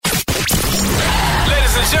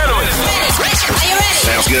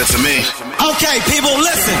good to me. Okay, people,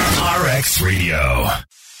 listen. RX Radio.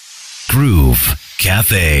 Groove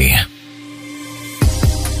Cafe.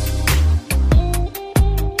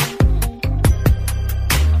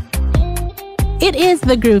 It is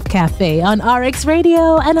the Groove Cafe on RX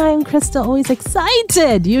Radio, and I'm Krista, always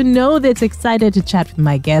excited. You know that's excited to chat with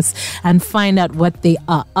my guests and find out what they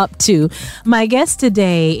are up to. My guest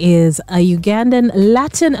today is a Ugandan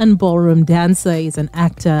Latin and ballroom dancer. He's an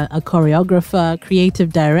actor, a choreographer,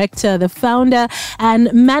 creative director, the founder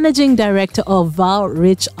and managing director of Val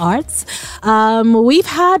Rich Arts. We've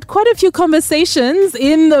had quite a few conversations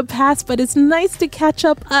in the past, but it's nice to catch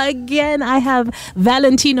up again. I have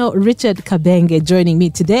Valentino Richard Kabenge joining me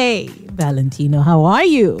today. Valentino, how are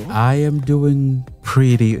you? I am doing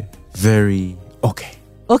very okay.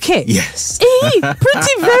 Okay. Yes.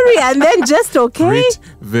 Pretty very, and then just okay?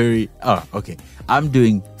 Okay. I'm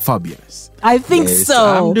doing fabulous. I think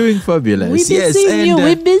so. I'm doing fabulous. We've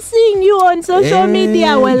been seeing you on social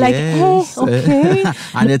media. We're like, hey, okay.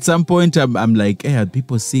 And at some point, I'm like, hey, are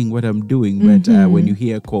people seeing what I'm doing? But when you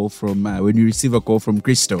hear a call from, when you receive a call from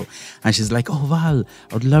Crystal, and she's like, oh, Val,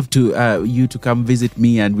 I would love to you to come visit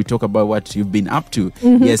me and we talk about what you've been up to.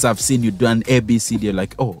 Yes, I've seen you done ABCD. You're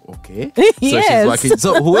like, oh, okay. So she's working.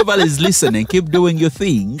 So whoever is listening, keep doing your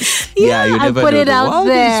thing. Yeah, you never I put know. it out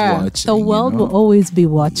there. Watching, the world will always be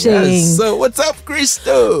watching. Yes. So what's up,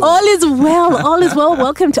 Crystal? All is well. All is well.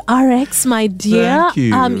 Welcome to RX, my dear. Thank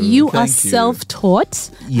you. You are self-taught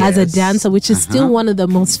as a dancer, which is still one of the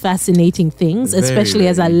most fascinating things, especially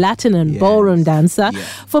as a Latin and ballroom dancer. Yeah.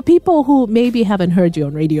 For people who maybe haven't heard you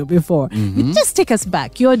on radio before, you just take us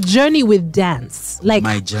back. Your journey with dance. Like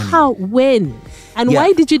my journey. How, when, and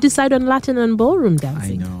why did you decide on Latin and ballroom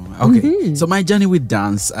dancing? I know. Okay. So my journey with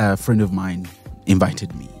dance, a friend of mine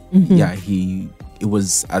invited me. Yeah, it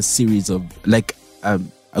was a series of like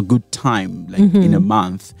a good time, like in a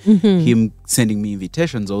month, him sending me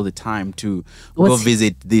invitations all the time to go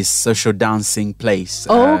visit this social dancing place.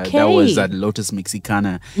 That was at Lotus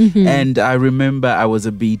Mexicana. And I remember I was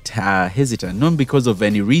a bit hesitant, not because of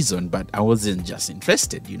any reason, but I wasn't just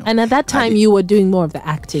interested, you know. And at that time, you were doing more of the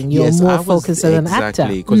acting. You were more focused as an actor.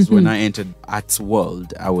 Exactly, because when I entered arts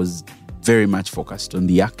world, I was very much focused on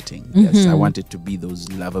the acting. Yes, I wanted to be those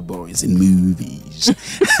lover boys in movies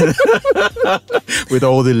with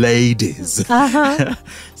all the ladies.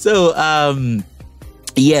 So,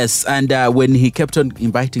 yes, and when he kept on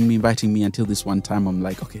inviting me until this one time, I'm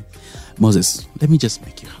like, okay, Moses, let me just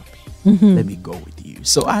make you happy. Let me go with you.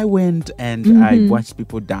 So I went and I watched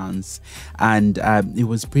people dance, and it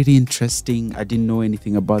was pretty interesting. I didn't know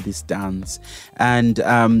anything about this dance. And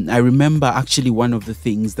I remember actually one of the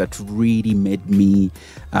things that really made me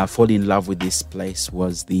fall in love with this place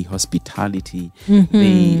was the hospitality,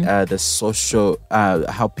 the social,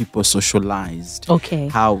 how people socialized. Okay.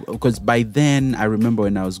 Because by then, I remember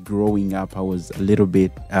when I was growing up, I was a little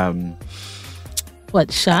bit...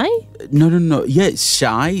 shy? No. Yes,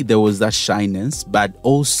 shy. There was that shyness, but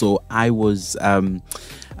also I was,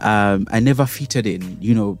 I never fitted in.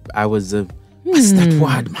 You know, I was a, what's that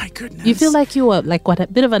word? My goodness. You feel like you were like what, a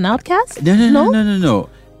bit of an outcast? No.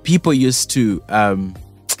 People used to,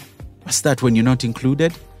 what's that when you're not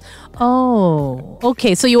included? Oh,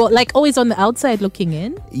 okay. So you were like always on the outside looking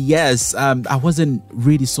in? Yes. I wasn't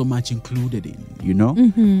really so much included in, you know?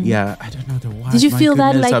 Yeah, I don't know the word. Did you feel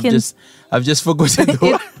that like I've just forgotten the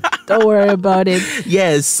word. Don't worry about it.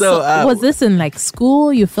 Yes. So was this in like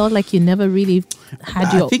school? You felt like you never really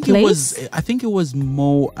had your place? I think it was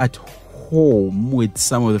more at home with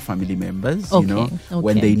some of the family members, you know,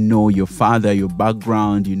 when they know your father, your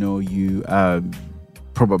background, you know, you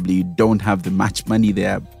probably don't have the much money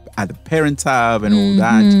their other parents have and all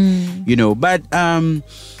that, you know. But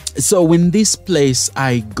so in this place,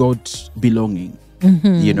 I got belonging.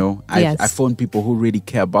 You know, I found people who really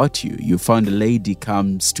care about you. You found a lady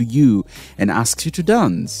comes to you and asks you to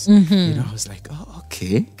dance. You know, I was like, oh,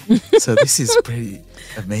 okay. So this is pretty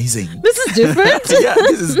amazing. This is different. Yeah,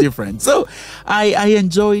 this is different. So I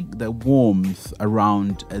enjoyed the warmth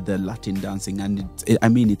around the Latin dancing, and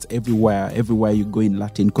it's everywhere. Everywhere you go in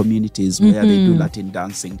Latin communities where they do Latin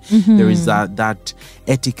dancing, there is that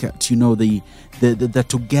etiquette. You know, the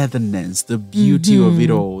togetherness, the beauty of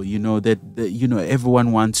it all. You know that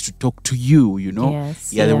everyone wants to talk to you. You know,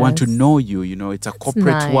 they want to know you. You know, it's a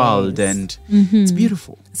corporate world, and it's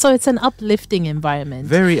beautiful. So it's an uplifting environment.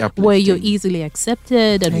 Very uplifting. Where you're easily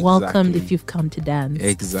accepted and welcomed if you've come to dance.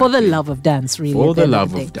 Exactly. For the love of dance, really. For the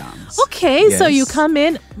love of dance. Okay, so you come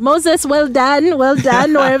in. Moses, well done,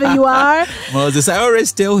 wherever you are. Moses, I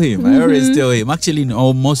always tell him. Actually, in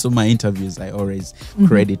most of my interviews, I always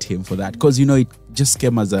credit him for that. Because, you know, just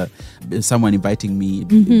came as someone inviting me.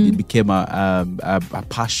 It became a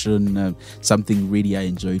passion, something really I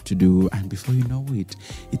enjoy to do. And before you know it,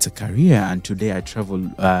 it's a career. And today I travel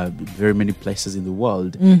very many places in the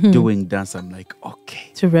world doing dance. I'm like,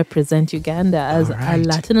 okay. To represent Uganda as a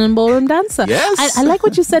Latin and ballroom dancer. Yes. I like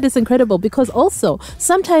what you said. It's incredible because also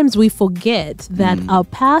sometimes we forget that our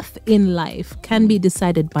path in life can be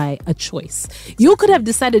decided by a choice. You could have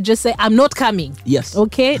decided just say, I'm not coming. Yes.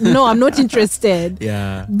 Okay. No, I'm not interested.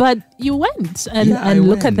 Yeah. But you went and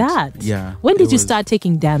look at that. Yeah. When did you start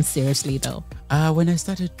taking dance seriously though? When I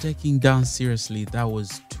started taking dance seriously, that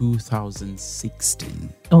was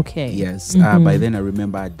 2016. Okay. Yes. By then, I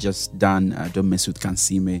remember I'd just done Don't Mess with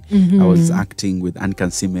Kansime. I was acting with Ann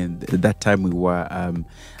Kansime. At that time, we were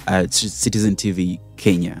Citizen TV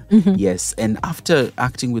Kenya. Yes. And after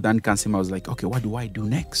acting with Ann Kansime, I was like, okay, what do I do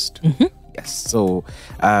next? Yes. So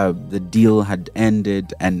the deal had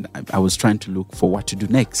ended and I was trying to look for what to do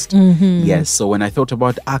next. Yes. So when I thought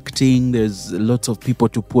about acting, there's lots of people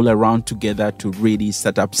to pull around together to really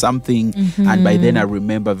set up something. And by then I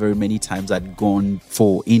remember very many times I'd gone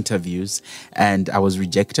for interviews and I was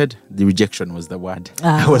rejected. The rejection was the word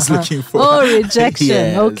I was looking for. Oh, rejection.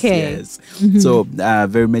 Yes, okay. Yes. So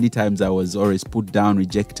very many times I was always put down,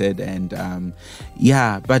 rejected. And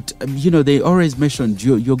but they always mentioned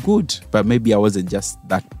you're good, but maybe I wasn't just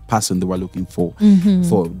that person they were looking for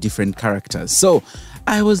different characters. So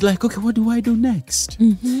I was like, okay, what do I do next?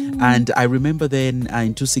 And I remember then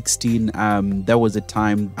in 2016, there was a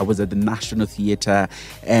time I was at the National Theatre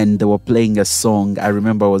and they were playing a song. I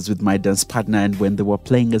remember I was with my dance partner and when they were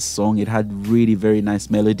playing a song, it had really very nice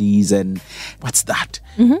melodies and what's that?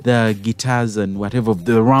 The guitars and whatever,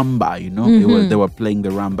 the ramba, they were playing the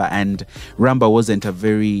ramba, and ramba wasn't a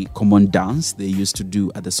very common dance they used to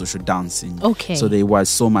do at the social dancing. Okay. So they were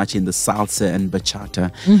so much in the salsa and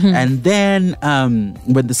bachata. And then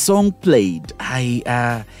when the song played,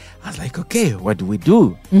 I was like, okay, what do we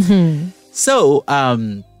do? So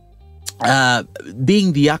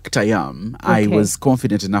being the actor I am, I was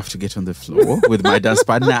confident enough to get on the floor with my dance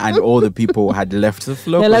partner, and all the people had left the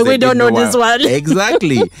floor. They're like, we don't know this one.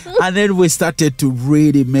 Exactly. And then we started to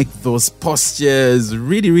really make those postures,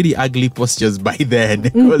 really, really ugly postures by then,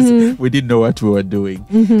 because we didn't know what we were doing.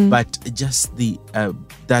 But just the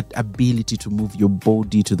that ability to move your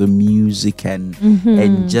body to the music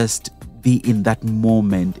and just be in that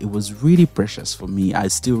moment, it was really precious for me. I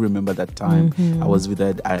still remember that time. I was with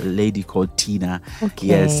a lady called Tina. Okay.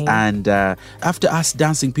 Yes, and after us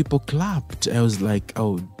dancing, people clapped. I was like,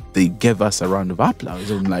 oh, they gave us a round of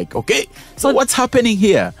applause. I'm like, okay, so what's happening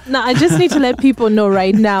here? Now, I just need to let people know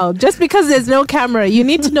right now, just because there's no camera, you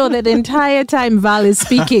need to know that the entire time Val is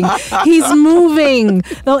speaking, he's moving.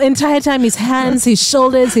 The entire time, his hands, his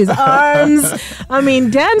shoulders, his arms. I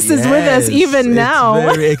mean, dance is with us even now.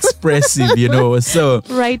 It's very expressive, So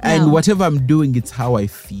right now. And whatever I'm doing, it's how I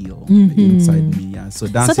feel inside me. Yeah. So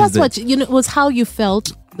dance. So that's what it was how you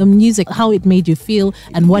felt. The music, how it made you feel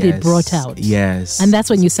and what it brought out. Yes. And that's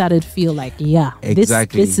when you started to feel like,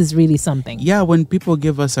 exactly. This is really something. Yeah, when people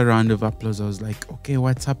gave us a round of applause, I was like, okay,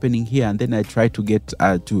 what's happening here? And then I tried to get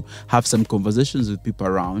to have some conversations with people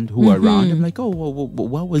around who were around. I'm like, oh,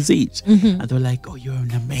 what was it? And they're like, oh, you're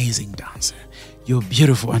an amazing dancer. You're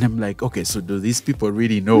beautiful. And I'm like, okay, so do these people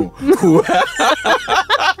really know who?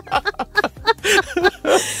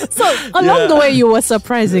 So along the way, you were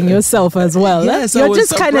surprising yourself as well. Yes, you're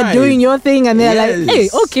just kind of doing your thing, and they're like, "Hey,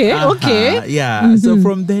 okay." Yeah. So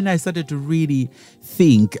from then, I started to really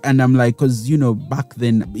think, and I'm like, because back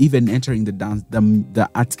then, even entering the dance, the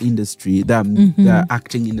arts industry, the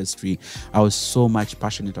acting industry, I was so much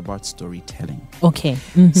passionate about storytelling. Okay.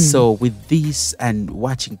 So with this and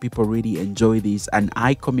watching people really enjoy this, and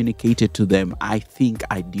I communicated to them, I think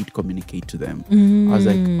I did communicate to them. I was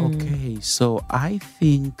like, okay, so I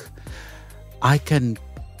think I can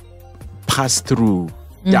pass through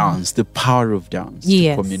dance, the power of dance,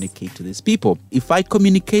 to communicate to these people. If I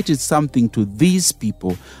communicated something to these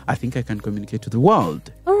people, I think I can communicate to the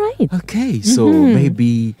world. All right. Okay, so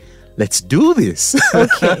maybe let's do this.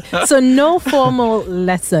 Okay. So no formal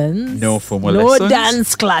lessons. No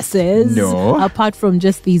dance classes. No. Apart from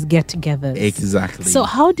just these get-togethers. Exactly. So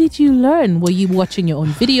how did you learn? Were you watching your own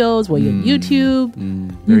videos? Were you on YouTube?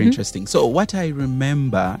 Very interesting. So what I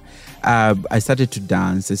remember, I started to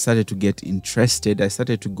dance. I started to get interested. I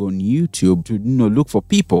started to go on YouTube to look for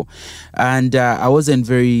people, and I wasn't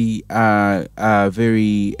very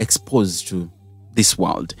exposed to this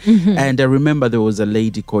world. And I remember there was a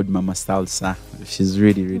lady called Mama Salsa. She's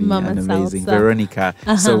really, really amazing. Veronica.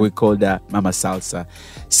 So we called her Mama Salsa.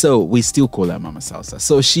 So we still call her Mama Salsa.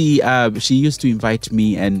 So she used to invite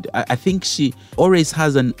me, and I think she always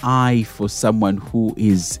has an eye for someone who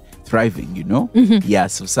is thriving, you know? Yeah,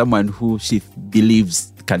 so someone who she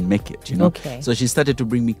believes can make it, you know? Okay. So she started to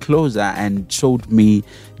bring me closer and showed me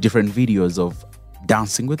different videos of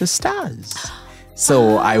Dancing with the Stars.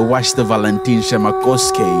 So I watched the Valentin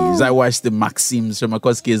Shemakovskis, I watched the Maxim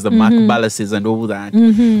Shemakovskis, the Mark Ballases and all that.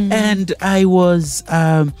 And I was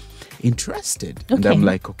interested. And I'm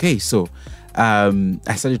like, okay, so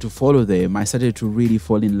I started to follow them. I started to really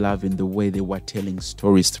fall in love in the way they were telling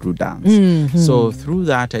stories through dance. So through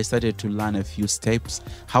that, I started to learn a few steps.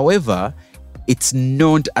 However, it's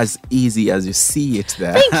not as easy as you see it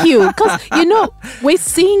there. Thank you. Because, you know, we're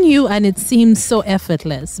seeing you and it seems so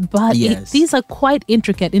effortless. But these are quite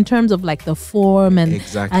intricate in terms of like the form and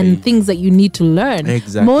things that you need to learn.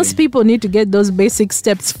 Exactly. Most people need to get those basic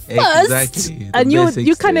steps first. Exactly. And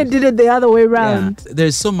you kind of did it the other way around. Yeah.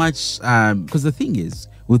 There's so much, because the thing is,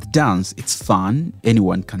 with dance, it's fun.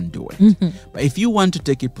 Anyone can do it. But if you want to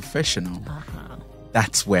take it professional,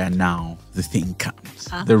 that's where now the thing comes.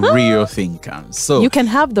 The real thing comes. So you can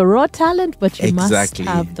have the raw talent, but you must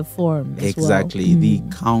have the form as well. The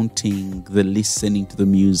counting, the listening to the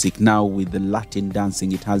music. Now with the Latin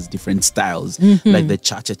dancing, it has different styles, like the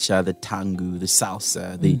cha-cha-cha, the tango, the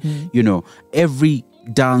salsa. You know, every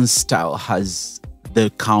dance style has the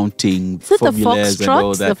counting formulas and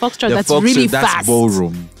all that. The foxtrot, that's really fast. That's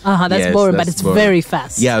ballroom. That's ballroom, but it's very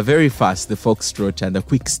fast. Yeah, very fast. The foxtrot and the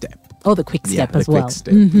quick step. Oh, the quick step as well. Quick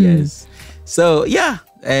step, yes. So, yeah.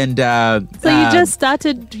 And so you just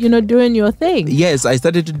started, you know, doing your thing. Yes, I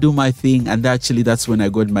started to do my thing. And actually, that's when I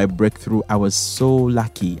got my breakthrough. I was so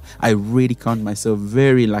lucky. I really count myself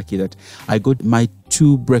very lucky that I got my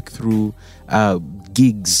 2 breakthrough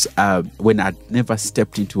gigs when I'd never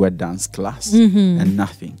stepped into a dance class and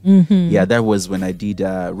nothing. Yeah, that was when I did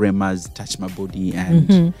Rema's Touch My Body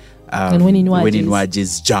and Winnie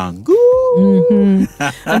Nwaji's Django.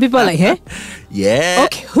 And people are like, hey? Yeah.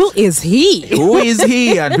 Okay, who is he? Who is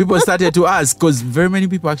he? And people started to ask, because very many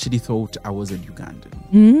people actually thought I wasn't Ugandan.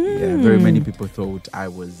 Yeah, very many people thought I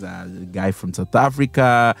was a guy from South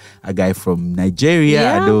Africa, a guy from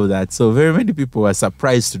Nigeria, and all that. So very many people were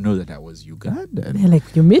surprised to know that I was Ugandan. They're like,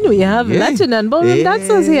 you mean we have Latin and ballroom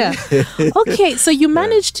dancers here? Okay, so you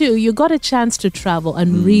managed you got a chance to travel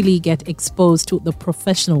and really get exposed to the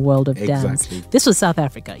professional world of dance. This was South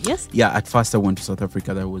Africa, yes? Yeah, at first I went to South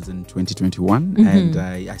Africa. That was in 2021. And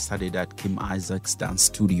I studied at Kim Isaac's dance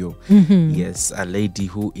studio. Yes, a lady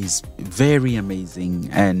who is very amazing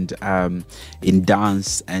and in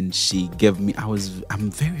dance, and she gave me,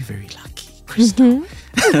 I'm very, very lucky, Crystal.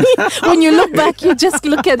 When you look back, you just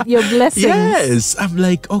look at your blessings. Yes, I'm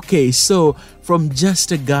like, okay, so from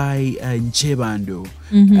just a guy in Chebando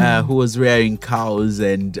who was rearing cows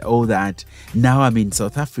and all that, now I'm in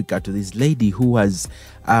South Africa to this lady who has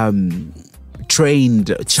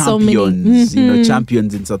trained champions,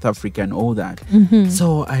 champions in South Africa and all that.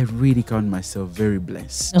 So I really count myself very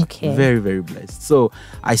blessed. Okay. Very, very blessed. So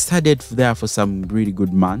I studied there for some really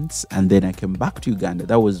good months, and then I came back to Uganda.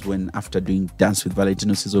 That was when, after doing Dance with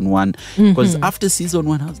Valentino season 1, because after season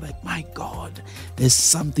 1, I was like, my God, there's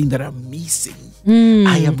something that I'm missing.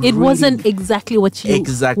 It wasn't exactly what you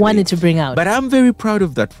wanted to bring out. But I'm very proud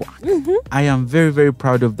of that work. I am very, very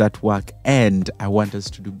proud of that work, and I want us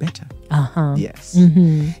to do better. Yes.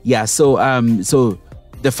 Yeah, so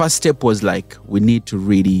the first step was like, we need to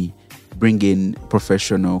really bring in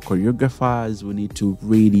professional choreographers. We need to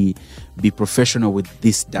really be professional with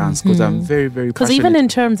this dance, because I'm very, very passionate. Because even in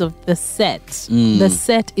terms of the set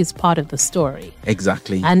is part of the story.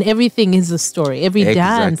 Exactly. And everything is a story. Every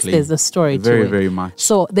dance, there's a story to it. Very, very much.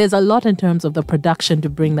 So there's a lot in terms of the production to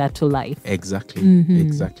bring that to life. Exactly.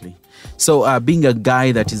 Exactly. So being a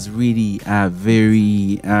guy that is really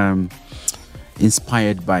very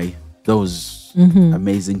inspired by those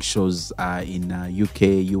amazing shows in UK,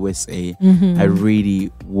 USA, I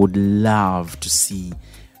really would love to see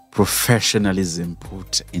professionalism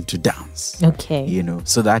put into dance. Okay. You know,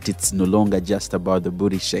 so that it's no longer just about the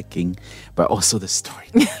booty shaking, but also the story.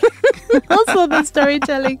 Also the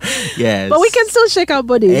storytelling. Yes. But we can still shake our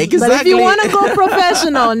bodies. Exactly. But if you want to go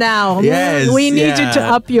professional now, we need you to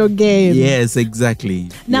up your game. Yes, exactly.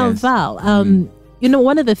 Now, yes. Val,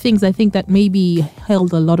 one of the things I think that maybe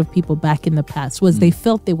held a lot of people back in the past was they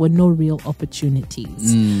felt there were no real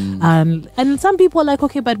opportunities. And some people are like,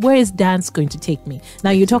 okay, but where is dance going to take me?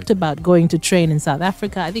 Now, you talked about going to train in South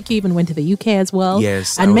Africa. I think you even went to the UK as well.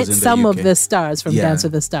 Yes, and met some of the stars from Dance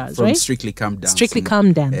with the Stars, from right? Strictly Come Dancing. Strictly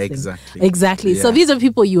Come Dancing. Exactly. Yeah. So these are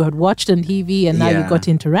people you had watched on TV and now you got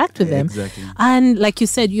to interact with them. Exactly. And like you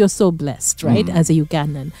said, you're so blessed, right? As a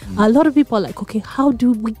Ugandan. A lot of people are like, okay, how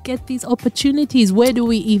do we get these opportunities? Where do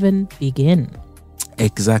we even begin?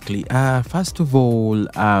 Exactly. First of all,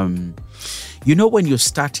 when you're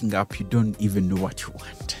starting up, you don't even know what you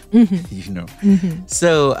want.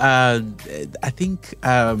 So I think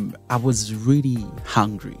I was really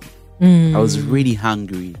hungry. I was really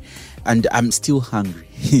hungry, and I'm still hungry.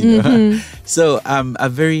 So I'm a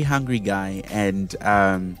very hungry guy, and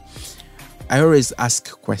I always ask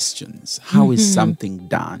questions. How is something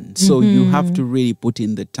done? So you have to really put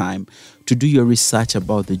in the time to do your research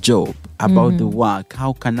about the job, about the work.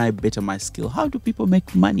 How can I better my skill? How do people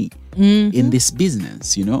make money in this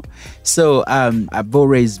business, So I've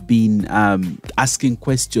always been asking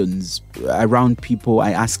questions around people.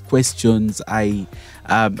 I ask questions.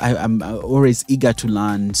 I'm always eager to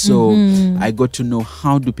learn. So I got to know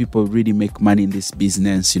how do people really make money in this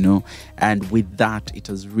business, And with that, it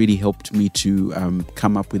has really helped me to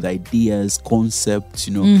come up with ideas, concepts,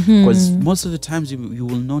 because most of the times you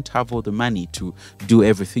will not have all the money to do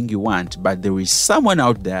everything you want, but there is someone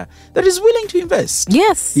out there that is willing to invest.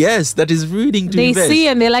 Yes, that is willing to invest. They see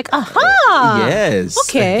and they're like, aha! Yes.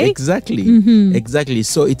 Okay. Exactly. Exactly.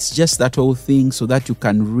 So it's just that whole thing so that you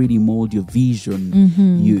can really mold your vision.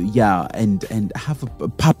 And have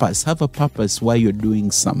a purpose while you're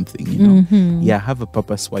doing something, have a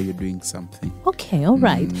purpose while you're doing something. Okay, all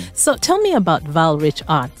right. So tell me about Valrich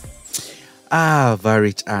Arts.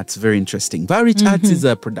 Valrich Arts, very interesting. Valrich Arts is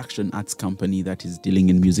a production arts company that is dealing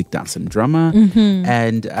in music, dance, and drama.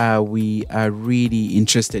 And we are really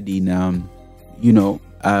interested in,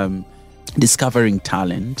 discovering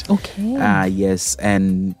talent. Okay. Yes,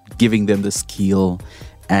 and giving them the skill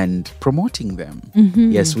and promoting them.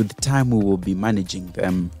 Yes, with time we will be managing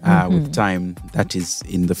them with time that is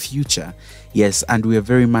in the future. Yes, and we are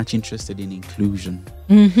very much interested in inclusion.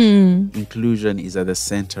 Inclusion is at the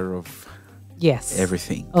center of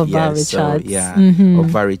everything. Of Valrich Arts.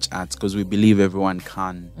 Of Valrich Arts, because we believe everyone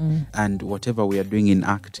can. And whatever we are doing in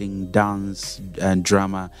acting, dance, and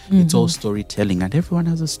drama, it's all storytelling, and everyone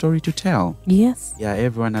has a story to tell. Yes. Yeah,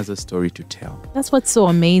 everyone has a story to tell. That's what's so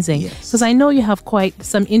amazing. Because I know you have quite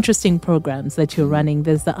some interesting programs that you're running.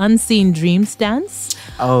 There's the Unseen Dreams Dance.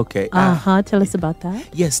 Okay. Tell us about that.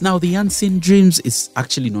 Yes. Now, the Unseen Dreams is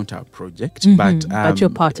actually not our project, but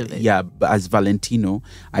you're part of it. Yeah. As Valentino,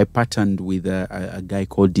 I partnered with a guy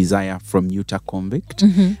called Desire from Utah Convict,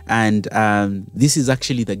 and this is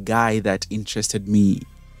actually the guy that interested me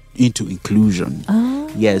into inclusion.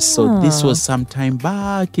 Yes, so this was sometime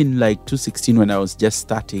back in like 2016 when I was just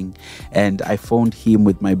starting, and I found him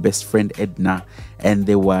with my best friend Edna, and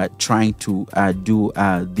they were trying to do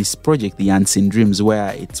this project, the Unseen Dreams,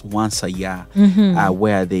 where it's once a year,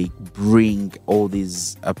 where they bring all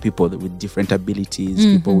these people with different abilities,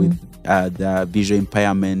 people with the visual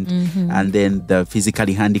impairment, and then the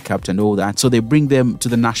physically handicapped and all that. So they bring them to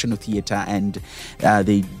the National Theatre, and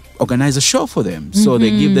they organize a show for them. So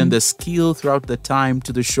they give them the skill throughout the time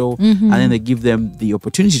to the show, and then they give them the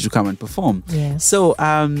opportunity to come and perform. So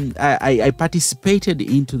I participated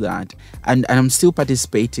into that, and I'm still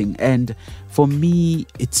participating. And for me,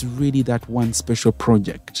 it's really that one special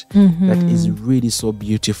project that is really so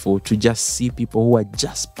beautiful to just see people who are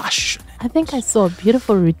just passionate. I think I saw a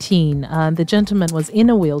beautiful routine. The gentleman was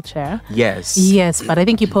in a wheelchair. Yes, but I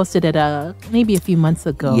think you posted it maybe a few months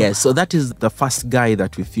ago. Yes, so that is the first guy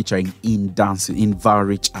that we're featuring in dance in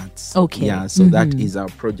Valrich Arts. Okay. Yeah, so that is our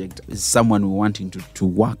project. It's someone we're wanting to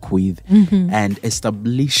work with and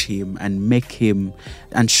establish him and make him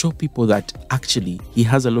and show people that actually he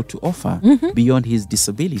has a lot to offer beyond his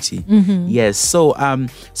disability. Yes, so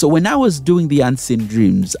when I was doing the Unseen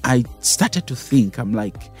Dreams, I started to think, I'm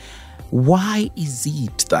like, why is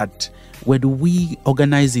it that when we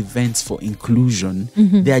organize events for inclusion,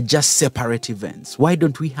 they are just separate events? Why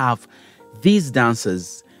don't we have these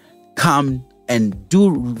dancers come and do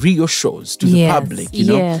real shows to the public,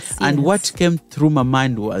 And what came through my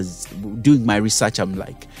mind was, doing my research, I'm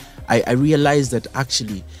like, I realized that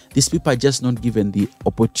actually these people are just not given the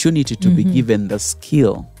opportunity to be given the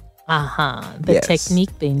skill. The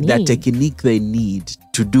technique they need. The technique they need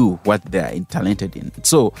to do what they're talented in.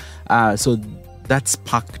 So that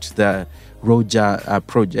sparked the Roja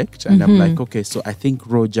project. And I'm like, okay, so I think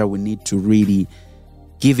Roja, we need to really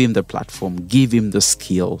give him the platform, give him the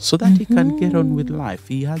skill so that he can get on with life.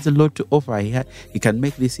 He has a lot to offer. He can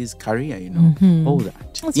make this his career, all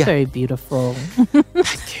that. That's very beautiful.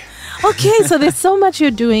 Thank you. Okay, so there's so much you're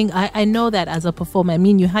doing. I know that as a performer, I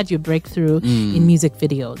mean, you had your breakthrough in music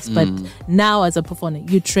videos, but now as a performer,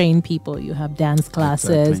 you train people, you have dance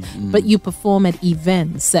classes, but you perform at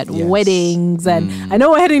events, at weddings, and I know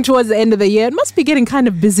we're heading towards the end of the year. It must be getting kind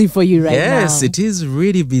of busy for you right now. Yes, it is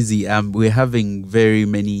really busy. We're having very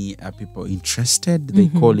many people interested. They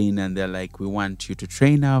call in and they're like, we want you to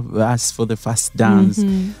train us for the first dance.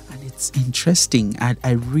 And it's interesting.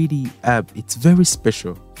 I really, it's very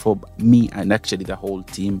special for me and actually the whole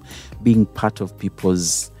team being part of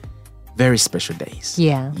people's very special days.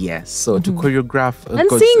 Yeah. Yes. So to choreograph. And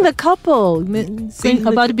seeing the couple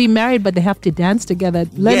about to be married, but they have to dance together,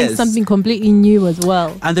 learning something completely new as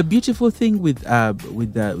well. And the beautiful thing with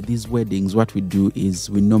these weddings, what we do is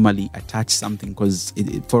we normally attach something because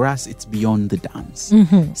for us, it's beyond the dance.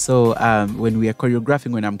 So when I'm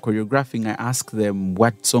choreographing, I ask them,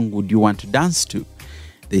 what song would you want to dance to?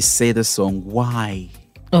 They say the song, why?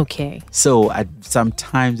 Okay. So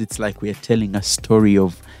sometimes it's like we are telling a story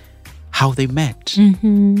of how they met,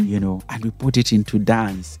 and we put it into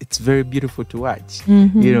dance. It's very beautiful to watch.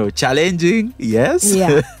 Challenging, yes,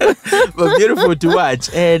 but beautiful to watch.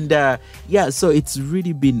 And so it's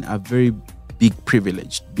really been a very big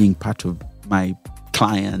privilege being part of my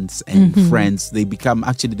clients and friends. They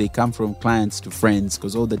come from clients to friends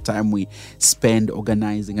because all the time we spend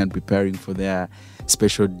organizing and preparing for their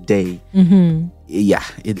special day.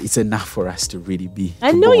 It's enough for us to really be.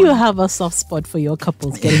 I know you have a soft spot for your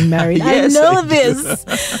couples getting married. Yes, I know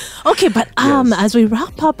this. Okay, but as we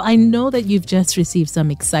wrap up, I know that you've just received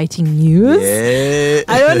some exciting news. Yeah.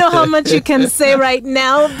 I don't know how much you can say right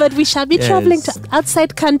now, but we shall be traveling to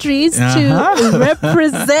outside countries to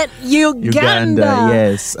represent Uganda.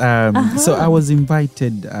 Yes. So I was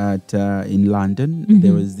invited in London.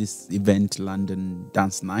 There was this event, London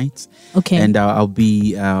Dance Nights. Okay. And I'll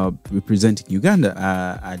be representing Uganda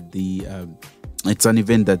at the it's an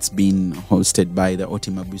event that's been hosted by the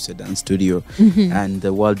Otimabusa Dance Studio, and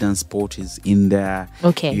the World Dance Sport is in there,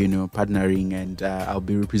 partnering, and I'll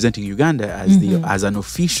be representing Uganda as an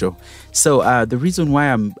official. So the reason why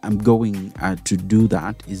I'm going to do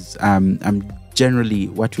that is I'm generally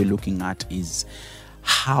what we're looking at is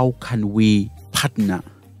how can we partner.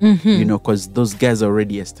 Because those guys are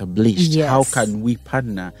already established. Yes. How can we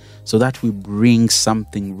partner so that we bring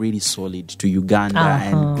something really solid to Uganda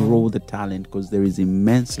and grow the talent? Because there is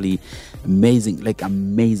amazing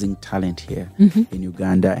talent here in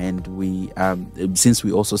Uganda. And we, since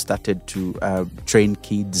we also started to train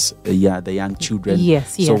kids, the young children.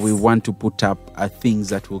 Yes. So we want to put up things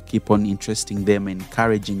that will keep on interesting them,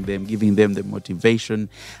 encouraging them, giving them the motivation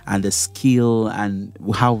and the skill and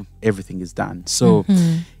how everything is done. So,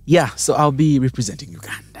 so I'll be representing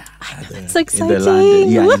Uganda. That's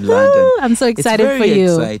exciting. In London. I'm so excited for you.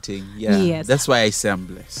 It's very exciting. Yeah. Yes. That's why I say I'm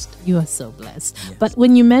blessed. You are so blessed. Yes. But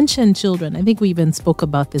when you mentioned children, I think we even spoke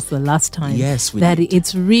about this the last time. Yes, we did. That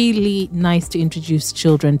it's really nice to introduce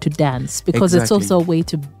children to dance because it's also a way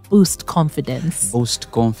to boost confidence.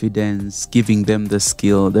 Giving them the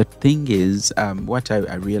skill. The thing is, what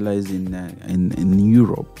I realized in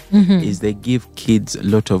Europe is they give kids a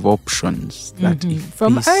lot of options. That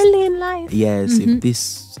from early in life. Yes, if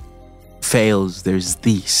this fails, there's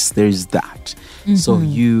this, there's that. So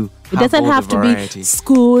it doesn't have to be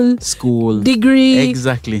school, degree,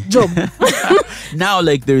 exactly, job. Now,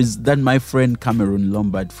 there's my friend Cameron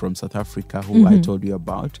Lombard from South Africa, who I told you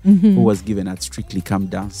about, who was given at Strictly Come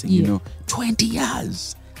Dancing, 20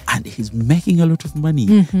 years. And he's making a lot of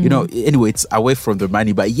money. Anyway, it's away from the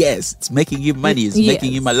money, but yes, it's making him money. It's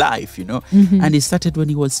making him alive, And he started when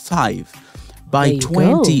he was 5. By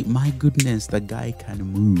 20, my goodness, the guy can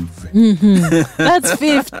move. That's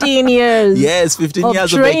 15 years. Yes, 15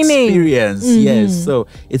 years training. Of experience. Yes, so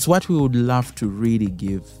it's what we would love to really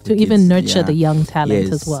give. To even nurture the young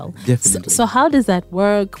talent as well. Definitely. So how does that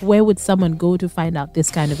work? Where would someone go to find out this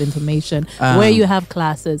kind of information? Where you have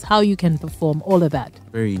classes, how you can perform, all of that?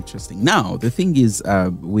 Very interesting. Now, the thing is,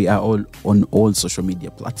 we are all on all social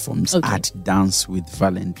media platforms at Dance with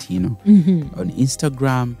Valentino. On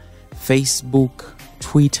Instagram, Facebook,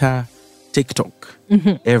 Twitter, TikTok,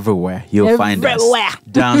 everywhere you'll find us.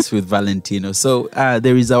 Dance with Valentino. So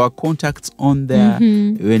there is our contacts on there.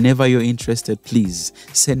 Whenever you're interested, please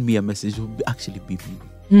send me a message. We'll actually be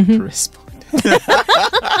to respond.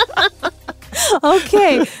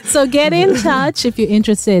 Okay, so get in touch if you're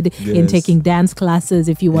interested in taking dance classes,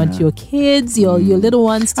 if you want your kids, your little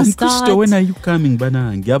ones to start. Crystal, when are you coming,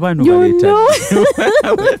 Bana? You know.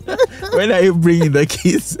 When are you bringing the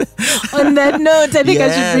kids? On that note, I think I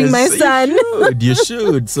should bring my son. You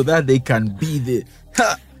should, so that they can be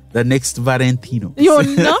the next Valentino. You're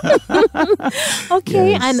not?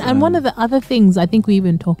 Okay. Yes, and one of the other things I think we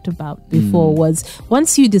even talked about before was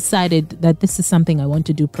once you decided that this is something I want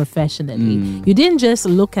to do professionally, you didn't just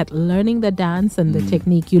look at learning the dance and the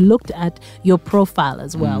technique. You looked at your profile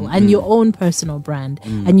as well and your own personal brand.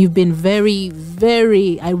 And you've been very,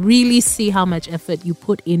 very, I really see how much effort you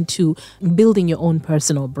put into building your own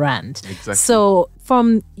personal brand. Exactly. So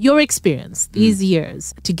from your experience these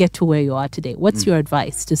years to get to where you are today, what's your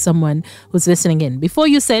advice to someone who's listening in? Before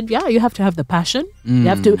you said, you have to have the passion. You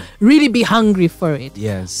have to really be hungry for it.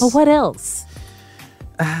 Yes. But what else?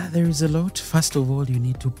 There is a lot. First of all, you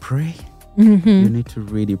need to pray. You need to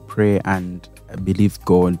really pray and believe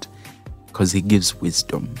God because He gives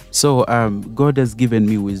wisdom. So God has given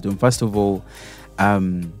me wisdom. First of all,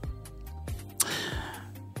 know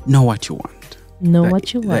what you want. Know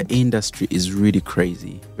what you want. The industry is really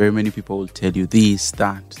crazy. Very many people will tell you this,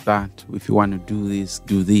 that. If you want to do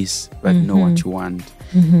this, but know what you want.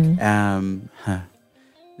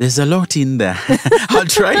 There's a lot in there. I'll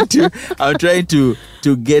try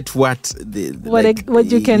to get what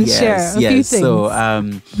you can share. A few things. So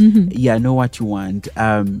know what you want.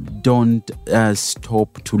 Don't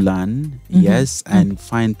stop to learn. Yes, and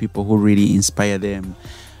find people who really inspire them.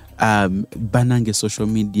 Banange social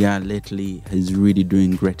media lately is really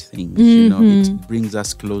doing great things. It brings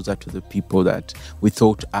us closer to the people that we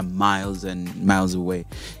thought are miles and miles away.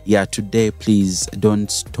 Today, please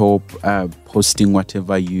don't stop posting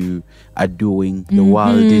whatever you are doing. The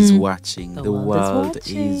world is watching. The world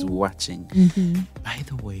is watching. By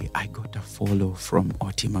the way, I got a follow from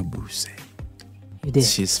Otima Bruce. You did?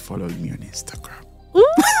 She's following me on Instagram.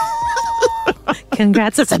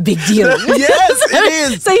 Congrats, that's a big deal. Yes, it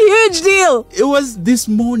is. It's a huge deal. It was this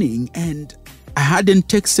morning and I hadn't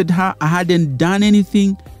texted her. I hadn't done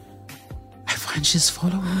anything. I find she's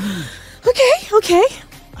following me. Okay.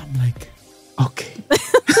 I'm like, okay.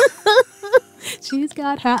 She's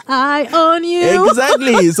got her eye on you.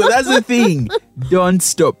 Exactly. So that's the thing. Don't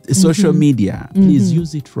stop. Social media, please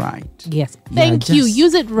use it right. Yes. Thank you.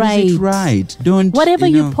 Use it right. Use it right. Don't. Whatever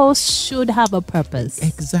you post should have a purpose.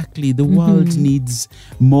 Exactly. The world needs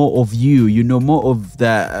more of you. More of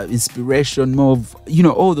the inspiration. More of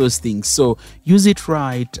all those things. So use it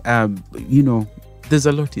right. There's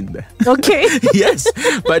a lot in there. Okay. Yes,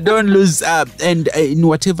 but don't lose. And in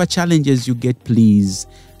whatever challenges you get, please.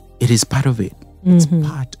 It is part of it. It's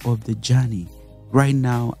part of the journey. Right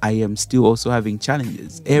now, I am still also having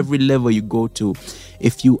challenges. Every level you go to,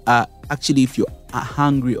 if you are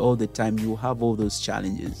hungry all the time, you have all those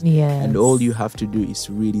challenges. Yes. And all you have to do is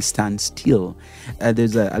really stand still.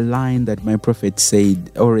 There's a line that my prophet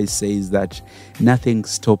always says that nothing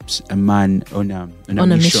stops a man on a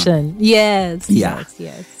mission. Yes.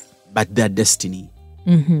 But their destiny.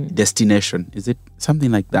 Destination, is it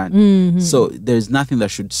something like that? So there's nothing that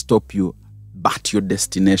should stop you but your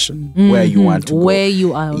destination, where you want to go, where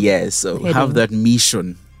you are. Yes, so heading. Have that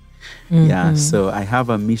mission. So I have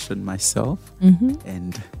a mission myself,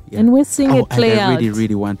 and we're seeing it play out. I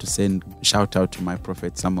really want to send shout out to my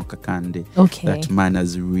prophet Samuel Kakande. Okay, that man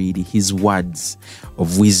has really, his words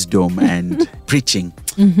of wisdom and preaching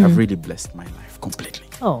have really blessed my life completely.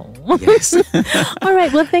 Oh, yes. All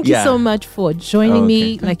right. Well, thank you so much for joining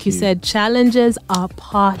me. Like you said, challenges are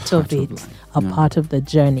part of it, part of the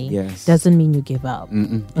journey. Yes. Doesn't mean you give up.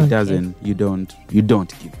 It doesn't. You don't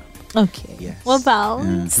give up. Okay. Yes. Well,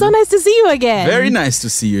 Val, so nice to see you again. Very nice to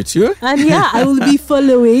see you too. And I will be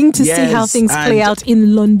following to see how things play out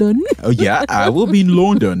in London. Oh yeah, I will be in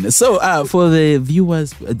London. So for the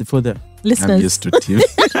viewers, for the listeners, I'm used to TV.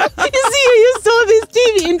 You saw these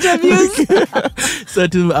TV interviews. So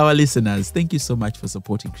to our listeners, thank you so much for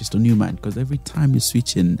supporting Crystal Newman, because every time you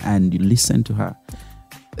switch in and you listen to her,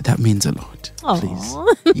 that means a lot. Please.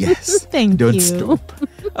 Yes. Don't stop.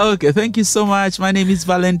 Okay, thank you so much. My name is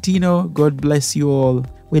Valentino. God bless you all.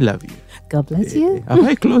 We love you. God bless you. Have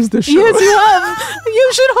I closed the show? Yes, you have.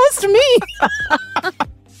 You should host me.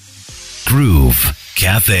 Groove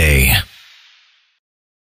Cafe.